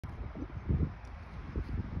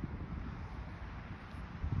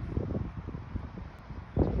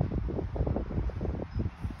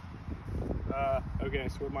Okay,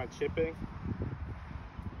 so with my chipping,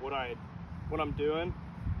 what I'm doing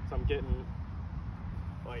is I'm getting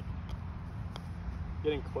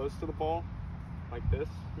close to the ball, like this,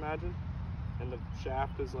 imagine, and the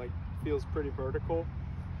shaft is feels pretty vertical,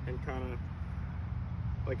 and kind of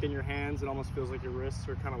like in your hands, it almost feels like your wrists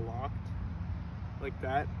are kind of locked, like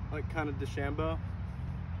that, like kind of DeChambeau.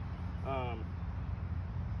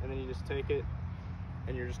 And then you just take it,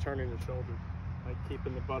 and you're just turning your shoulder, like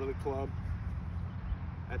keeping the butt of the club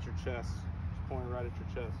at your chest, just pointing right at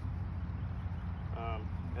your chest.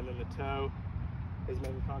 And then the toe is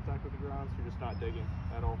making contact with the ground, so you're just not digging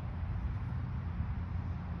at all.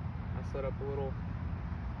 I set up a little,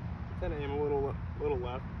 kind of aim a little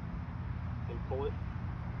left and pull it.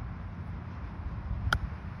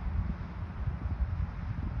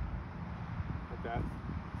 Like that.